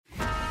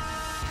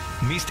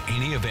Missed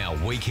any of our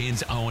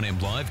weekend's O&M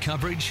Live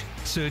coverage?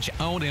 Search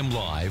O&M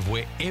Live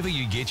wherever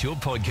you get your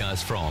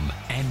podcast from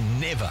and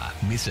never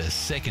miss a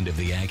second of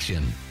the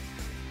action.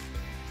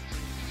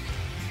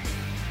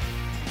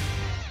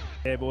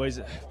 Yeah,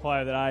 boys,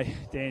 player of the day,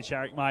 Dan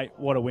Sharrock, mate.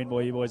 What a win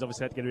by you boys.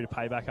 Obviously had to get a bit of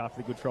payback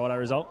after the Good Friday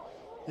result.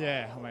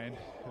 Yeah, I mean,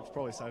 it's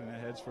probably sat in our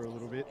heads for a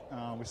little bit.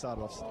 We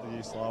started off the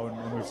year slow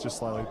and we've just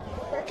slowly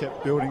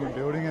kept building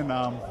and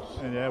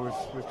yeah,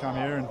 we've come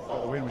here and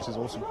got the win, which is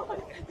awesome.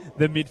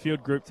 The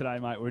midfield group today,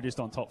 mate, we're just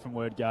on top from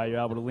word go. You're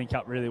able to link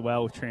up really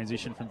well,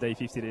 transition from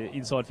D50 to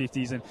inside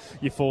 50s, and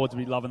your forwards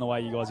will be loving the way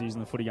you guys are using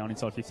the footy going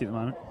inside 50 at the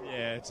moment.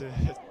 Yeah, it's a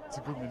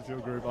good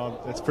midfield group.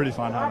 It's pretty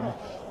fun having,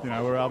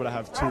 we're able to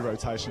have 2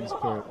 rotations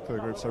per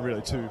group, so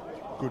really 2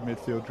 good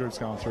midfield groups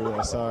going through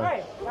there.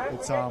 So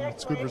it's a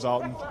good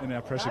result, and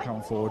our pressure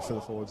coming forward for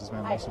the forwards has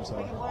been awesome. So,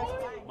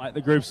 mate,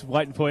 the group's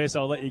waiting for you,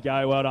 so I'll let you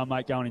go. Well done,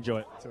 mate. Go and enjoy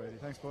it. Too easy.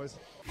 Thanks, boys.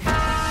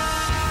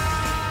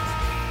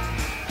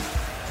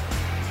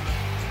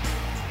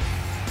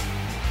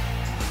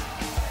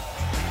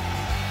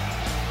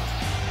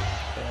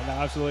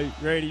 Absolutely.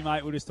 Reid,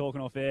 mate, we're just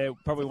talking off air.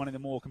 Probably one of the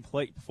more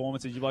complete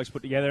performances you blokes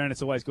put together, and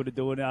it's always good to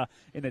do it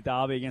in the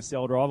derby against the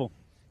old rival.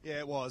 Yeah,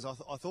 it was. I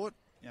thought,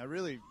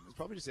 really, it was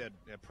probably just our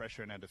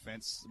pressure in our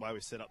defence, the way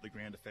we set up the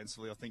ground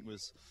defensively. I think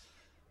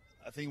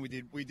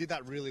we did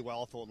that really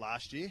well. I thought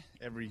last year,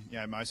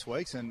 most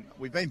weeks, and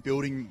we've been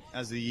building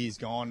as the years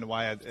gone, the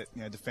way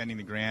defending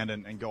the ground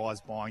and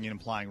guys buying in and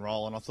playing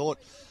role. And I thought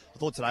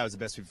today was the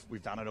best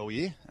we've done it all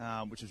year,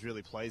 which was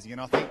really pleasing. And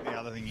I think the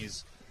other thing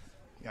is,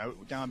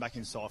 going back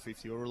inside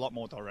 50, we were a lot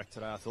more direct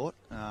today, I thought,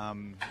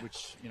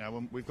 which,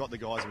 when we've got the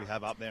guys we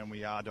have up there and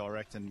we are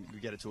direct and we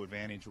get it to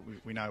advantage,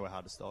 we know we're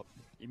hard to stop.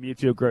 Your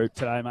midfield group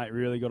today, mate,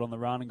 really got on the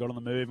run and got on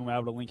the move and were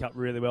able to link up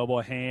really well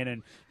by hand,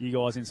 and you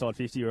guys inside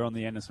 50 were on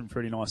the end of some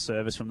pretty nice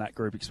service from that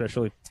group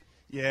especially.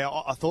 Yeah,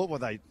 I thought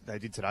what they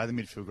did today, the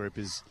midfield group,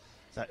 is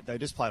they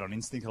just played on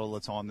instinct all the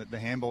time. The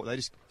handball, they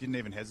just didn't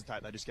even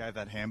hesitate. They just gave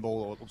that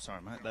handball,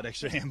 that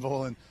extra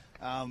handball, and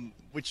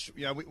which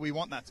we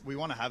want that. We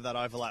want to have that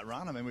overlap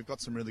run. I mean, we've got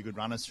some really good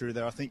runners through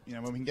there. I think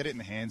when we can get it in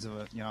the hands of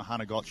a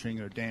Hunter Gottsching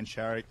or Dan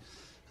Sharrock,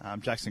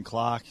 Jackson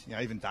Clark,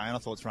 even Dane, I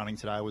thought running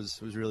today was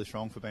really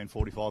strong for being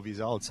 45 years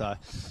old. So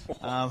you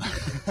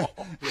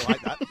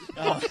like that?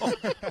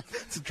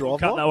 It's a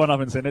drive. Cut that one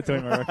up and send it to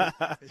him.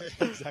 Yeah,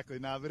 exactly.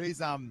 No, but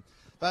he's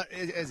But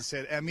as I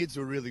said, our mids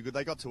were really good.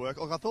 They got to work.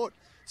 Like,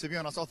 to be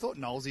honest, I thought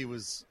Knowlesy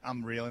was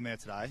unreal in there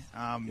today.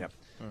 Yep.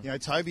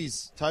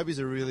 Toby's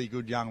a really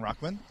good young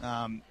ruckman.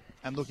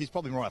 And look, he's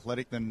probably more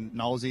athletic than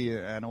Knowlesy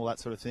and all that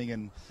sort of thing.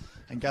 And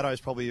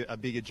Gatto's probably a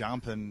bigger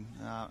jump and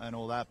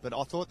all that. But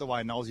I thought the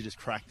way Knowlesy just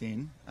cracked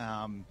in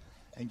and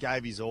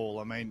gave his all.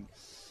 I mean,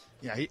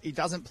 he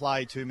doesn't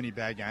play too many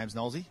bad games,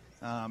 Knowlesy.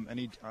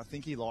 And I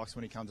think he likes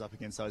when he comes up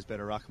against those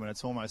better ruckmen.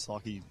 It's almost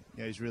like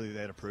he's really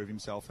there to prove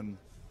himself. And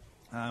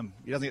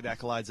he doesn't get the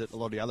accolades that a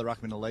lot of the other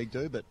ruckmen in the league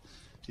do, but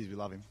geez, we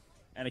love him.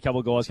 And a couple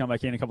of guys come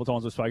back in. A couple of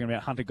times we've spoken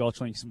about Hunter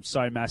Gottschling,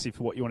 so massive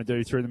for what you want to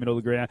do through the middle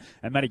of the ground.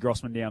 And Matty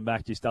Grossman down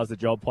back just does the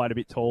job. Played a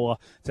bit taller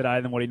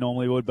today than what he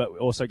normally would, but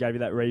also gave you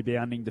that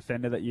rebounding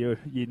defender that you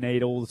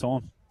need all the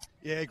time.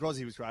 Yeah,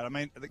 Grozzy was great. I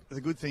mean,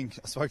 the good thing,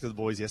 I spoke to the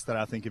boys yesterday,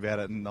 I think, about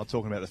it, and they're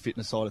talking about the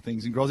fitness side of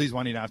things. And Grozzy's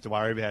one you don't have to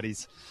worry about. I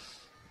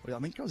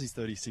think Grozzy's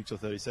 36 or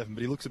 37,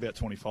 but he looks about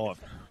 25.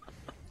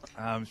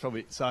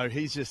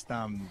 He's just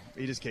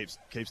he just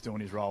keeps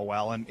doing his role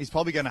well, and he's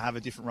probably going to have a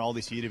different role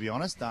this year, to be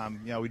honest.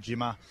 With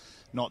Jimmer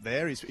not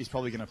there, he's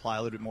probably going to play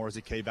a little bit more as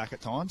a key back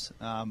at times.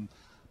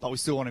 But we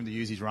still want him to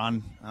use his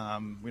run.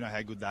 We know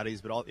how good that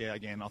is. But I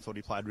thought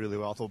he played really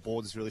well. I thought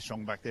Boards is really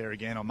strong back there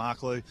again on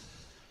Markley.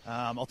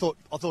 I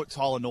thought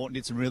Tyler Norton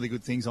did some really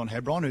good things on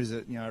Hebron, who's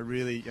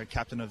really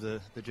captain of the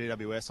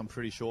GWS. I'm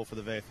pretty sure for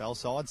the VFL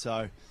side.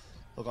 So.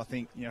 Look, I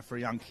think, for a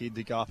young kid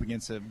to go up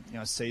against a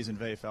seasoned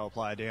VFL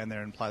player down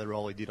there and play the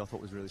role he did, I thought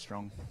was really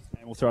strong.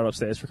 And we'll throw it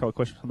upstairs for a couple of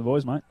questions from the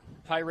boys, mate.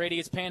 Hey, Reid,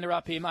 it's Panda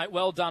up here, mate.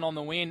 Well done on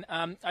the win.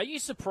 Are you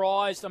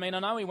surprised? I mean, I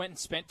know he went and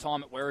spent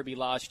time at Werribee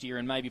last year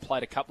and maybe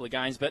played a couple of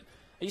games, but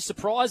are you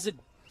surprised that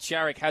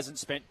Sharrock hasn't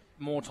spent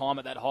more time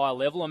at that higher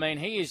level? I mean,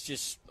 he is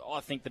just, I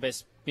think, the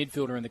best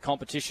midfielder in the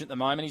competition at the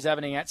moment. He's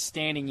having an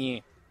outstanding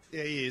year.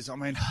 Yeah, he is. I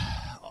mean,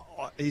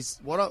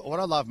 what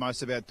I love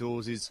most about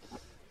Dawes is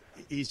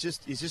he's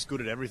just good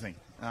at everything.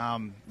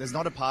 There's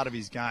not a part of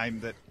his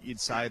game that you'd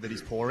say that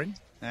he's poor in,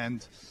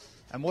 and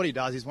what he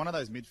does is one of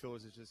those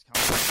midfielders that just comes.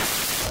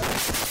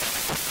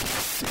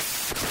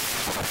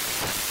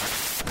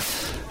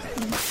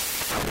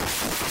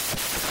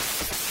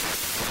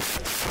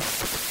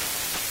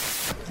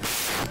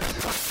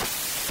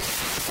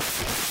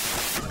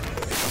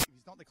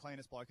 He's not the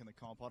cleanest bloke in the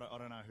comp. I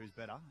don't know who's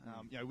better.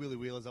 Willie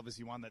Wheeler's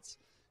obviously one that's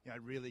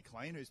really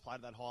clean, who's played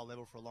at that high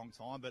level for a long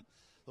time. But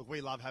look,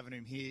 we love having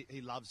him here.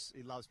 He loves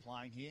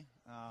playing here,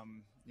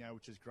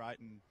 which is great,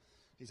 and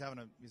he's having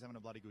a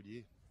bloody good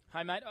year.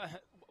 Hey, mate,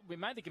 we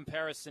made the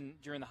comparison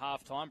during the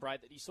half-time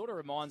break that he sort of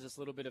reminds us a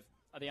little bit of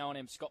the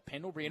O&M Scott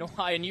Pendlebury in a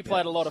way, and you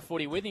played a lot of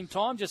footy with him.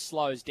 Time just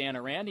slows down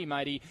around him,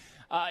 mate.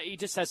 He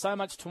just has so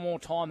much more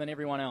time than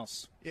everyone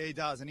else. Yeah, he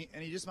does, and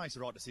he just makes the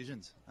right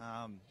decisions.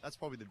 That's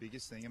probably the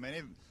biggest thing. I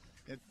mean,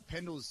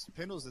 Pendle's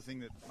the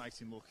thing that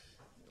makes him look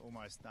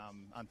almost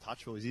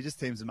untouchable. Is he just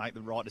seems to make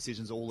the right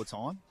decisions all the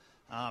time,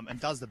 and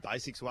does the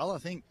basics well. I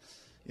think,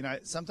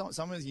 sometimes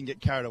you can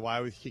get carried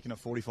away with kicking a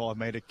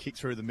 45-metre kick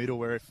through the middle,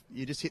 where if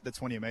you just hit the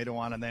 20-metre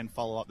one and then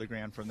follow up the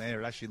ground from there,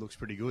 it actually looks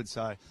pretty good.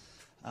 So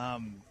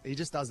he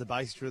just does the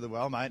basics really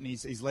well, mate, and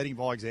he's leading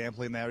by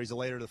example in there. He's a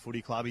leader of the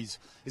footy club. He's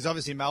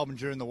obviously in Melbourne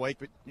during the week,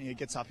 but he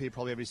gets up here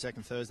probably every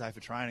second Thursday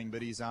for training.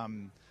 But he's I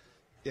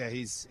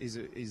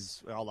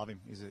love him.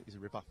 He's a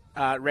ripper.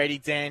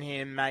 Reid, Dan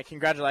here, mate.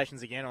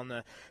 Congratulations again on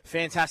the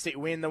fantastic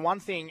win. The one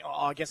thing,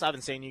 I guess I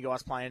haven't seen you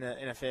guys play in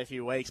a fair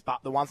few weeks,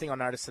 but the one thing I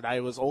noticed today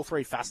was all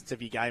three facets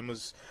of your game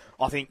was,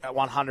 I think,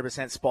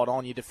 100% spot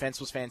on. Your defence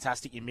was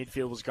fantastic, your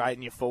midfield was great,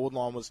 and your forward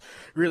line was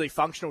really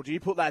functional. Do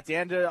you put that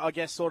down to, I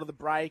guess, sort of the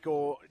break,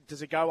 or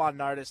does it go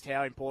unnoticed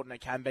how important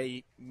it can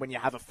be when you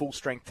have a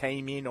full-strength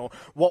team in, or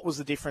what was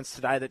the difference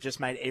today that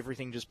just made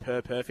everything just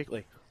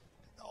perfectly?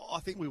 I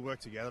think we work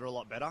together a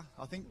lot better.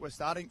 I think we're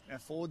starting our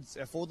forward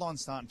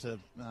line's starting to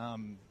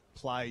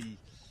play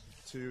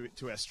to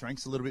our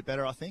strengths a little bit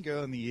better. I think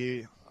early in the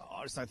year,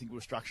 I just don't think we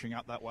were structuring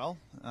up that well.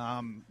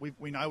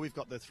 We know we've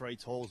got the three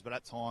talls, but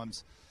at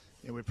times,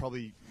 we've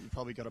probably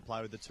got to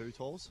play with the two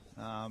talls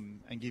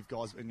and give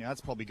guys. And that's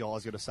probably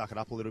guys got to suck it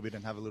up a little bit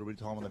and have a little bit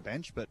of time on the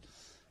bench. But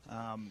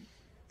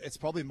it's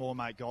probably more,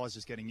 mate, guys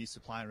just getting used to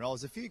playing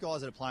roles. There's a few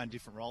guys that are playing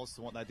different roles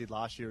to what they did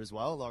last year as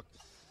well. Like,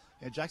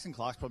 Jackson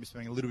Clark's probably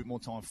spending a little bit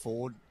more time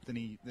forward than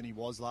he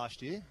was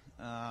last year.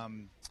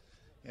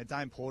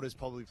 Dane Porter's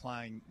probably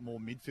playing more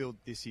midfield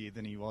this year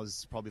than he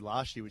was probably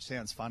last year, which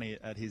sounds funny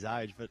at his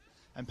age.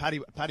 And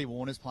Paddy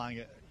Warner's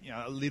playing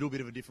a little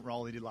bit of a different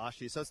role than he did last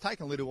year. So it's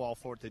taken a little while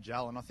for it to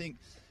gel. And I think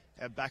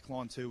our back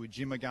line too, with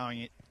Jimmer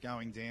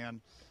going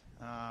down,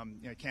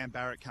 Cam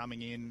Barrett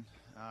coming in,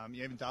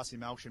 even Darcy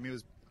Malcolm, he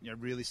was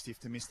really stiff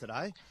to miss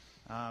today.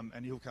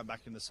 And he'll come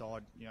back in the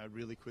side,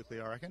 really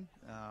quickly, I reckon.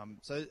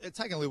 So it's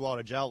taken a little while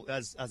to gel,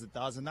 as it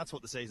does, and that's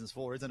what the season's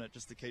for, isn't it?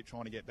 Just to keep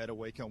trying to get better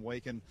week on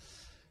week and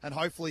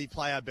hopefully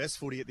play our best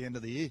footy at the end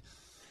of the year.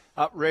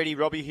 Reedy,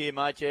 Robbie here,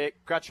 mate. Yeah,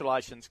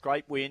 congratulations,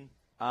 great win,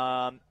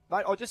 mate.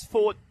 I just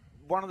thought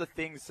one of the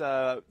things,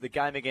 the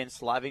game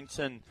against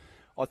Lavington,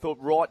 I thought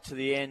right to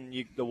the end,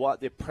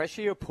 the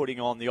pressure you're putting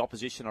on the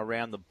opposition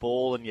around the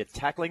ball and your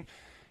tackling.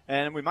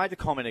 And we made the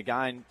comment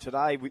again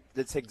today,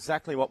 that's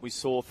exactly what we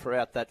saw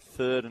throughout that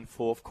third and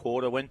fourth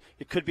quarter, when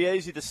it could be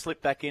easy to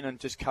slip back in and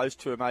just coast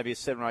to maybe a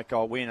 7 or 8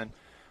 goal win. And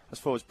I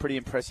thought it was pretty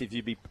impressive.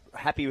 You'd be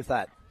happy with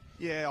that.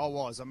 Yeah, I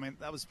was. I mean,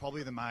 that was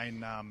probably the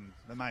main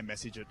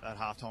message at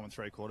halftime and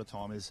three-quarter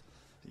time is,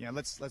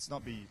 let's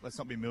not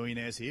be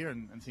millionaires here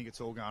and think it's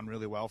all going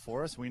really well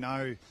for us. We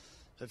know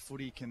that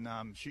footy can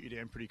shoot you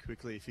down pretty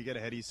quickly. If you get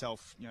ahead of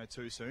yourself,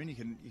 too soon, you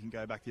can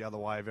go back the other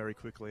way very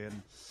quickly.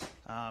 And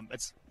I'm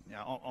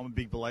a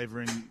big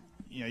believer in,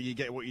 you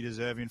get what you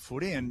deserve in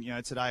footy. And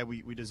today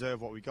we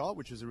deserve what we got,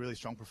 which was a really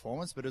strong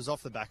performance. But it was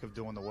off the back of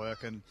doing the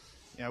work. And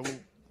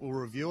we'll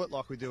review it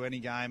like we do any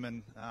game.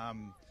 And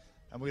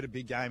we've got a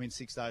big game in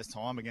 6 days'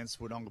 time against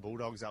Wodonga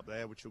Bulldogs up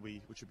there, which will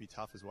be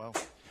tough as well.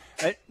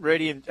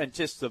 Reedy, and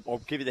I'll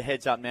give you the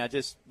heads up now.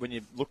 Just when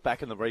you look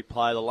back in the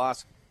replay, the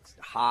last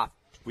half,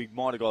 we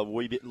might have got a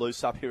wee bit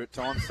loose up here at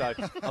times, so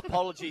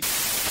apologies.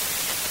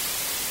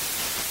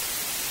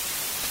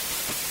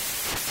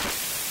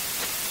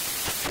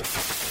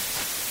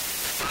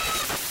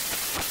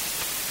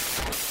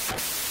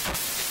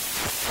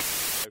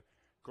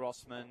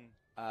 Grossman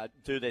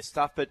do their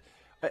stuff, but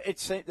it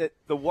seemed that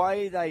the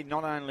way they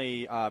not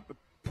only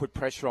put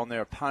pressure on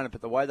their opponent, but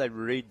the way they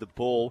read the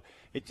ball,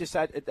 it just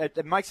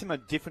it makes them a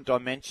different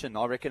dimension,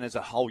 I reckon, as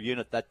a whole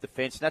unit, that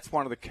defence. And that's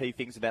one of the key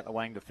things about the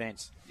Wang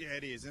defence. Yeah,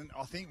 it is. And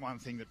I think one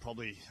thing that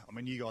probably,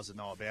 you guys would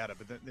know about it,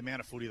 but the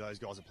amount of footy those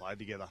guys have played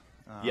together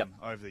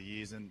over the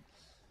years. And,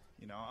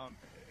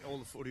 all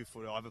the footy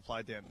I've ever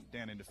played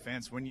down in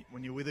defence, when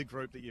you're with a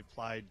group that you've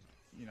played,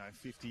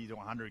 50 to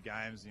 100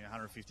 games,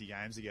 150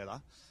 games together,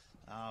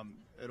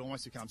 it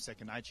almost becomes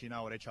second nature. You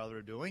know what each other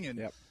are doing.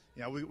 And,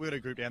 we've got a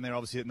group down there,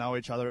 obviously, that know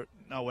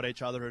what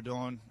each other are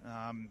doing.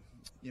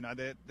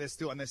 They're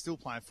still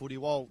playing footy.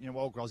 While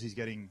Grozzie's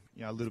getting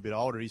a little bit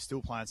older, he's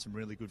still playing some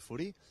really good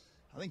footy.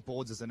 I think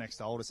Boards is the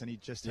next oldest, and he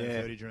just turned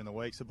 30 during the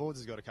week. So Boards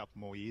has got a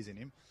couple more years in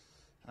him.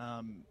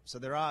 So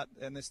there are,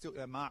 and there's still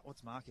Mark.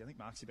 What's Marky? I think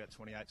Mark's about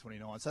 28,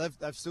 29. So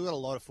they've still got a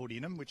lot of footy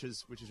in them, which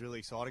is really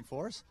exciting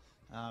for us.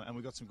 And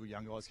we've got some good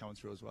young guys coming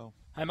through as well.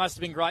 It must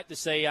have been great to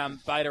see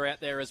Beta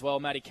out there as well,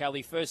 Matty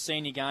Kelly. First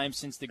senior game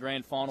since the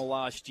grand final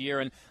last year,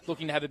 and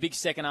looking to have a big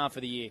second half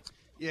of the year.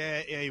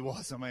 Yeah, he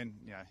was.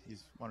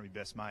 He's one of my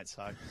best mates,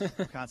 so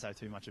I can't say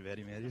too much about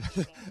him.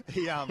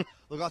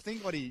 Look, I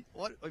think you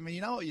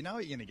know what you're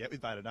going to get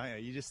with Beta,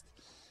 don't you?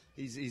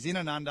 He's in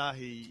and under.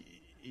 He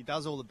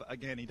does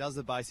he does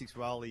the basics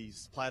well.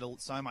 He's played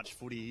so much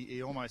footy.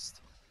 He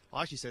almost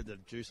I actually said to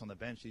Juice on the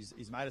bench,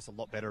 he's made us a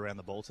lot better around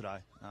the ball today.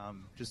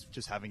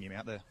 Just having him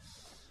out there.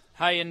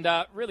 Hey, and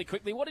really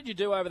quickly, what did you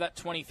do over that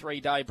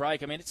 23-day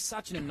break? I mean, it's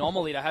such an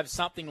anomaly to have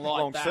something like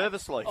Long that.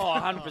 service leave. Oh,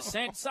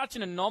 100%. Such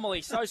an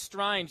anomaly. So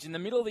strange. In the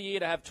middle of the year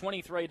to have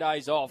 23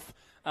 days off.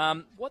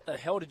 What the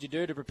hell did you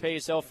do to prepare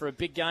yourself for a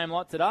big game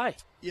like today?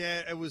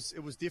 Yeah, it was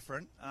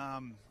different.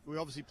 We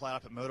obviously played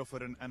up at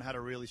Myrtlefoot and had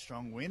a really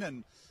strong win.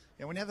 And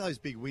when you have those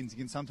big wins, you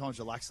can sometimes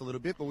relax a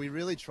little bit. But we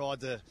really tried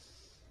to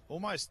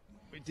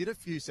we did a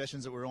few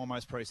sessions that were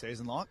almost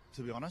pre-season like,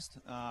 to be honest.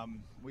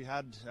 We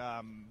had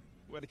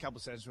a couple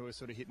of sessions where we were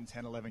sort of hitting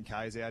 10, 11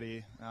 Ks out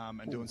here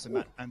and doing some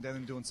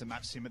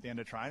match sim at the end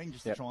of training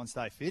just to try and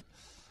stay fit.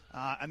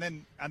 And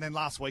then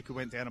last week we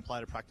went down and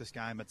played a practice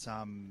game at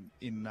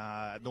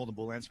Northern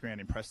Bullants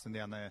ground in Preston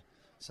down there.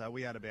 So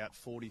we had about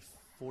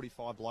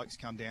 45 blokes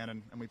come down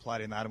and we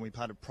played in that, and we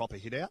played a proper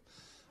hit out,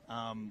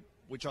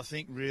 which I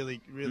think really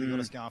got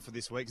us going for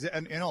this week.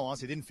 And in all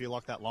honesty, it didn't feel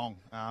like that long,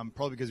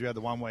 probably because we had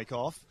the 1 week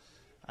off,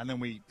 and then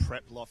we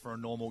prepped a lot for a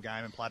normal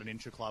game and played an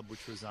intra-club,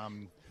 which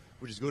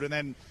is good. And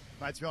then,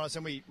 mate, to be honest,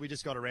 we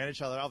just got around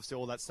each other. Obviously,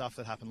 all that stuff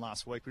that happened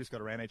last week, we just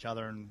got around each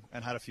other and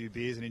had a few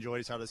beers and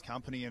enjoyed each other's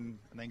company and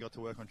then got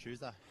to work on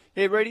Tuesday.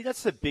 Yeah, Reid,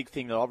 that's the big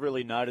thing that I've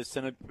really noticed.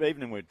 And even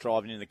when we're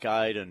driving in the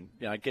gate and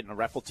getting a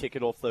raffle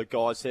ticket off the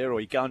guys there,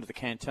 or you go into the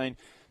canteen,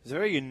 there's a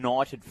very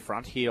united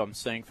front here I'm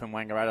seeing from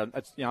Wangaratta.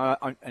 It's,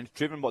 and it's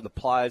driven by the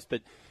players,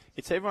 but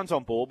everyone's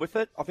on board with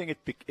it. I think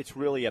it's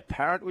really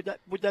apparent.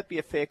 Would that be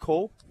a fair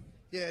call?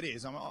 Yeah, it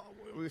is.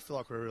 We feel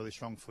like we're a really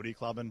strong footy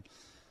club, and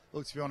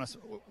look, to be honest,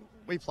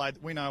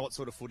 we know what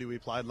sort of footy we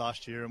played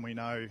last year, and we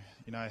know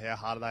how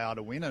hard they are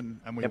to win, and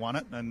we won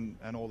it and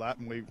all that,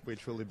 and we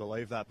truly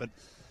believe that. But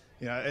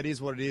it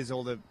is what it is,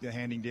 all the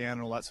handing down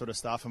and all that sort of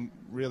stuff, and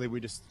really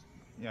we just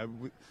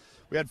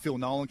we had Phil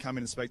Nolan come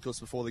in and speak to us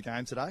before the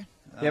game today,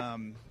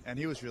 and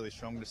he was really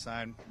strong, just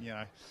saying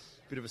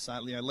bit of a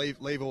saying,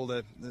 leave all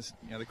the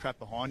crap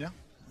behind you.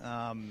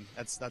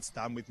 That's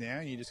done with now,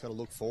 and you just got to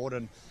look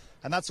forward,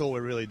 and that's all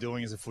we're really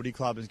doing as a footy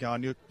club, is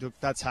going, look,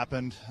 that's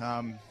happened.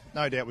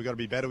 No doubt we've got to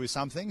be better with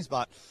some things,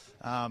 but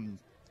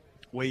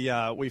we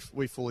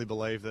fully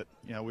believe that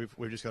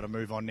we've just got to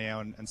move on now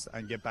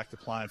and get back to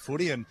playing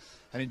footy and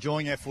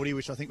enjoying our footy,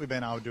 which I think we've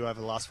been able to do over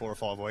the last 4 or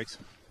 5 weeks.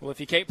 Well, if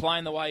you keep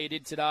playing the way you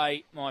did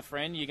today, my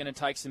friend, you're going to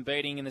take some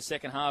beating in the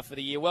second half of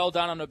the year. Well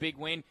done on a big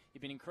win.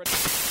 You've been incredible.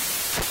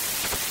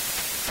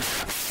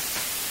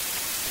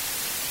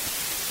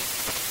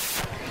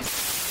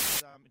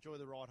 Enjoy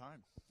the ride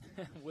home.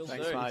 Will do.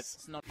 Thanks, mate.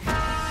 It's not...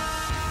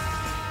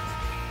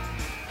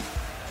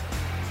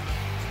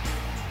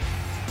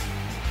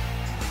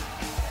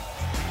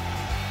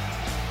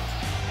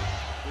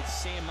 With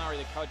Sam Murray,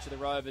 the coach of the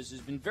Rovers,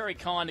 who's been very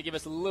kind to give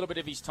us a little bit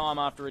of his time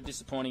after a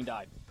disappointing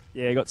day.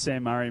 Yeah, you got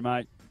Sam Murray,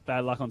 mate.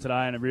 Bad luck on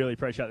today, and I really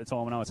appreciate the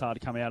time. I know it's hard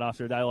to come out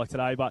after a day like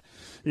today, but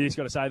you just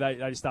got to say they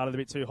just started a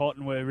bit too hot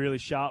and were really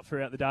sharp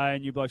throughout the day,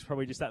 and you blokes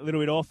probably just that little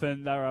bit off,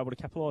 and they were able to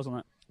capitalise on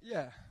that.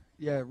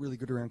 Yeah, really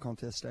good around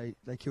contest.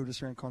 They killed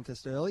us around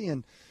contest early,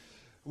 and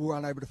we were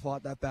unable to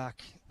fight that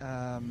back.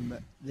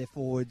 Their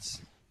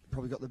forwards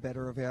probably got the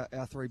better of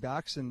our three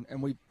backs, and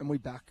we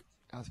back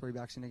our three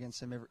backs in against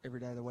them every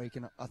day of the week,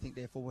 and I think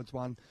their forwards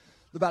won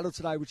the battle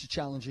today, which is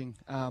challenging,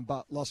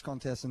 but lost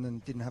contest and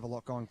then didn't have a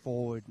lot going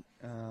forward.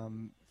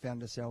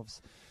 Found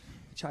ourselves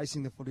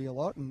chasing the footy a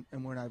lot and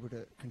weren't able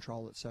to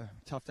control it. So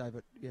tough day,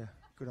 but yeah,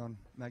 good on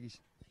Magpies.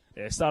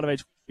 Yeah, start of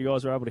each, you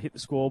guys were able to hit the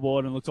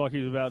scoreboard and looked like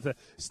you was about to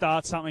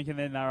start something, and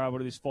then they were able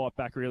to just fight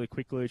back really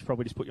quickly, which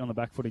probably just put you on the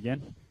back foot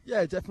again.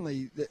 Yeah,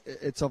 definitely.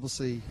 It's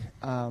obviously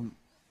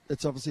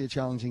a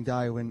challenging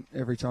day when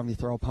every time you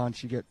throw a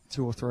punch, you get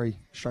 2 or 3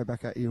 straight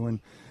back at you,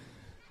 and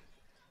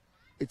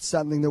it's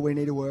something that we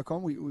need to work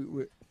on. We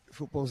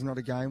football's not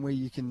a game where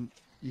you can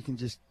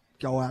just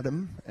go at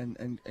them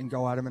and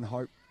go at them and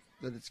hope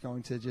that it's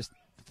going to just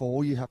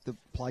fall. You have to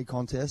play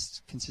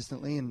contests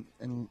consistently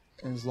and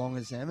as long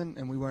as them,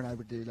 and we weren't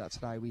able to do that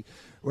today. We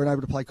weren't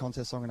able to play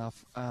contests long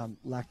enough,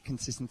 lacked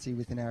consistency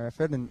within our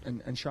effort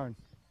and shown.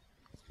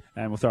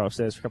 And we'll throw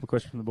upstairs for a couple of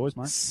questions from the boys,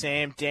 mate.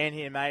 Sam, Dan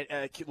here, mate.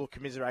 Look,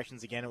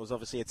 commiserations again. It was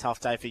obviously a tough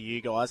day for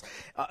you guys.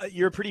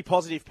 You're a pretty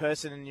positive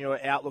person, and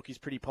your outlook is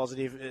pretty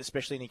positive,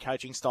 especially in your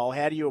coaching style.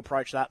 How do you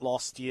approach that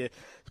loss? Do you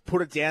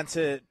put it down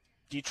to...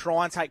 Do you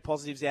try and take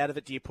positives out of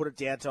it? Do you put it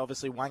down to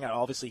obviously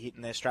Wanga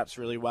hitting their straps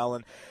really well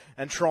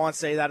and try and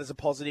see that as a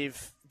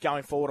positive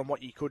going forward on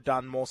what you could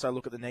done, more so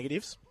look at the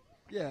negatives?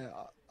 Yeah,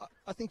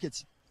 I think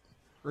it's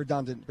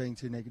redundant being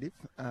too negative.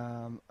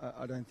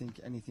 I don't think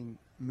anything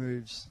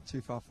moves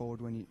too far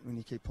forward when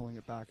you keep pulling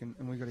it back, and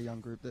we've got a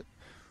young group that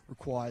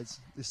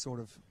requires this sort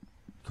of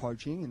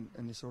coaching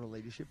and this sort of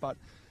leadership. But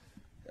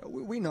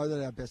we know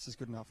that our best is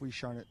good enough. We've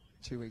shown it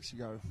 2 weeks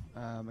ago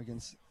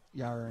against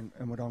Yarra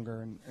and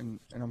Wodonga, and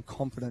I'm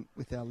confident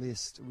with our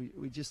list.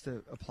 We just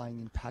are playing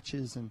in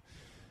patches, and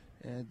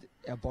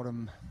our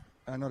bottom,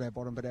 not our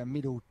bottom, but our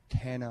middle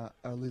 10 are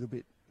a little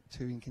bit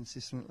too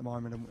inconsistent at the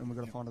moment, and we've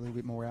got to find a little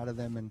bit more out of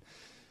them. And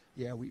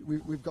yeah,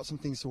 we've got some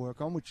things to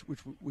work on, which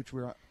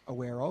we're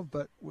aware of,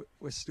 but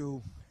we're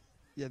still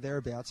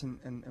thereabouts,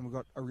 and we've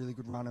got a really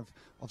good run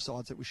of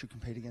sides that we should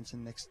compete against in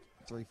the next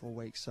 3-4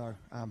 weeks. So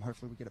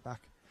hopefully we get it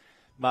back.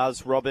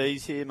 Muzz,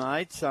 Robbie's here,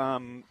 mate.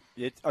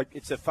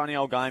 It's a funny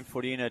old game,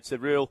 footy, and it's a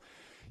real.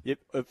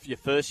 Of your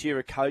first year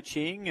of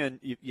coaching, and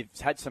you've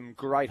had some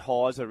great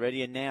highs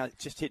already, and now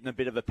just hitting a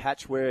bit of a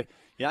patch where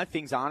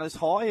things aren't as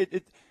high.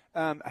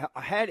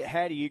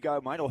 How do you go,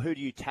 mate, or who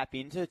do you tap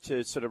into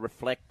to sort of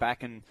reflect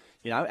back and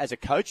as a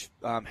coach,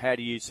 how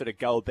do you sort of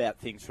go about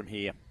things from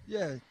here?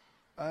 Yeah,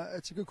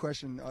 it's a good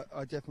question.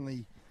 I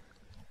definitely.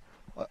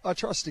 I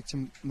try to stick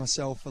to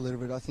myself a little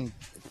bit. I think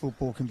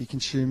football can be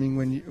consuming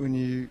when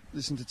you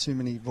listen to too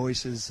many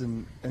voices,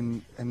 and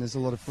there's a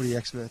lot of footy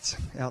experts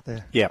out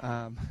there.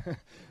 Yeah.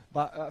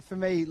 But for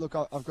me, look,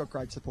 I've got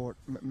great support.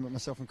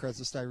 Myself and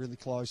Krez stay really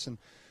close,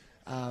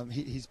 and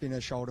he's been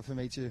a shoulder for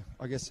me to,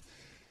 I guess,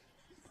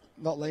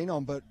 not lean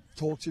on, but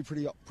talk to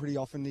pretty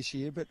often this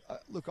year. But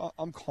look,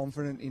 I'm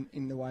confident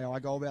in the way I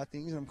go about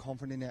things, and I'm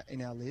confident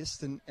in our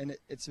list, and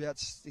it's about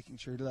sticking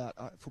true to that.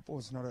 Football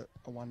is not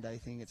a one-day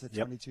thing; it's a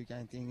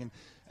 22-game thing,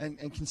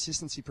 and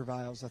consistency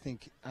prevails. I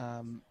think,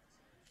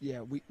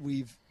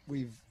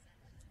 we've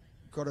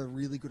got a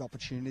really good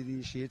opportunity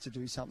this year to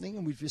do something,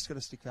 and we've just got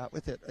to stick that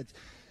with it.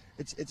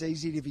 It's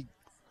easy to be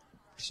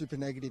super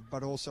negative,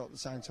 but also at the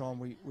same time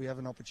we have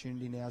an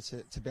opportunity now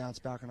to bounce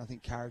back, and I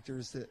think character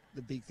is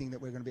the big thing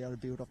that we're going to be able to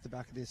build off the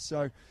back of this.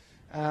 So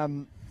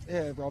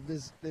Rob,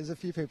 there's a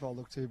few people I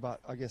look to, but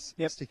I guess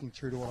sticking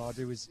true to what I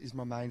do is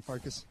my main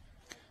focus.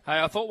 Hey,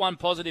 I thought one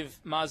positive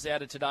Muzz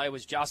out of today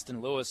was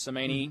Justin Lewis. I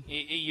mean,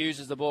 he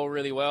uses the ball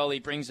really well. He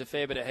brings a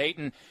fair bit of heat,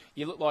 and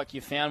you look like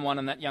you found one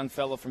in that young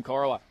fella from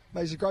Corowa.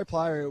 Mate, he's a great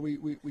player.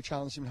 We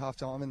challenged him at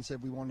half-time and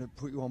said we wanted to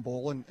put you on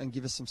ball and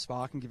give us some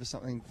spark and give us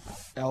something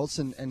else,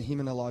 and him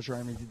and Elijah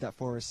Ramey did that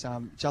for us.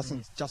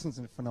 Justin's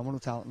a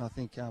phenomenal talent, and I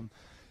think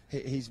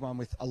he's one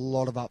with a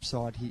lot of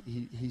upside.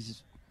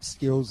 His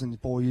skills and his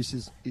ball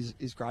use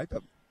is great,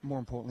 but more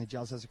importantly,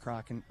 Jazz has a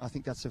crack, and I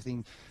think that's the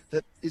thing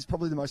that is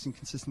probably the most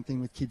inconsistent thing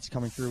with kids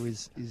coming through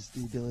is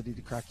the ability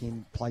to crack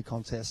in, play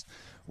contest,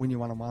 win your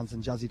one-on-ones,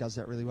 and Jazzy does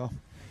that really well.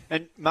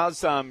 And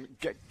Muzz,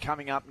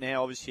 coming up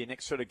now, obviously, your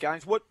next sort of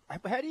games.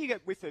 How do you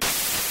get with it?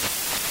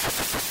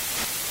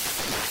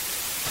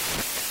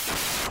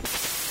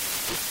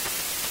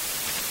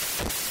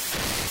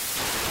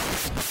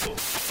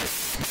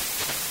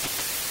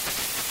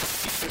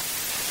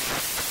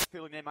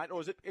 Feeling there, mate, or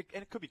is it?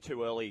 And it could be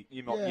too early.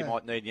 You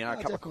might need a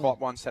couple of quiet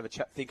ones to have a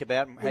chat, think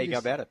about how you go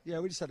about it. Yeah,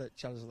 we just had a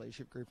chat as a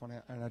leadership group on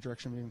our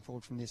direction moving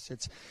forward from this.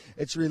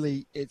 It's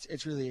really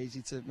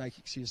easy to make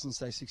excuses and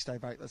say 6 day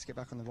break, let's get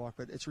back on the bike,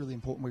 but it's really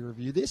important we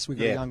review this. We've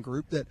got a young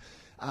group that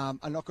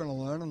are not going to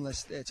learn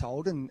unless they're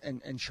told and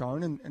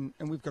shown, and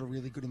we've got a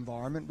really good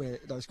environment where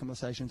those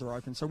conversations are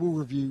open. So we'll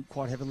review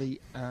quite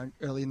heavily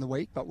early in the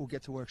week, but we'll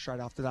get to work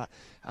straight after that.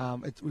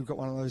 We've got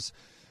one of those,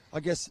 I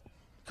guess,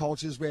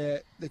 cultures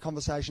where the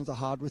conversations are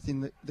hard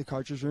within the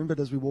coach's room, but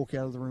as we walk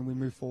out of the room, we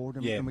move forward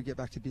and we get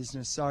back to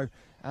business. So,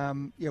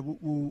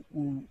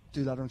 we'll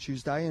do that on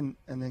Tuesday and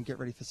then get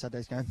ready for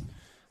Saturday's game.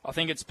 I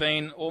think it's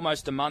been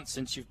almost a month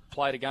since you've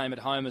played a game at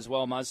home as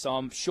well, Muzz, so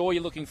I'm sure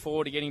you're looking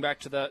forward to getting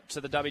back to the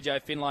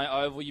WJ Finlay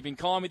Oval. You've been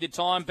kind with your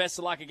time. Best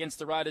of luck against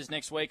the Raiders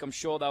next week. I'm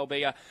sure they'll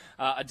be a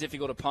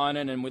difficult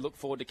opponent, and we look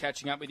forward to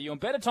catching up with you on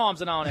better times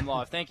than O&M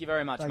Live. Thank you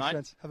very much, Thanks, mate.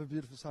 Gents. Have a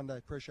beautiful Sunday.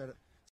 Appreciate it.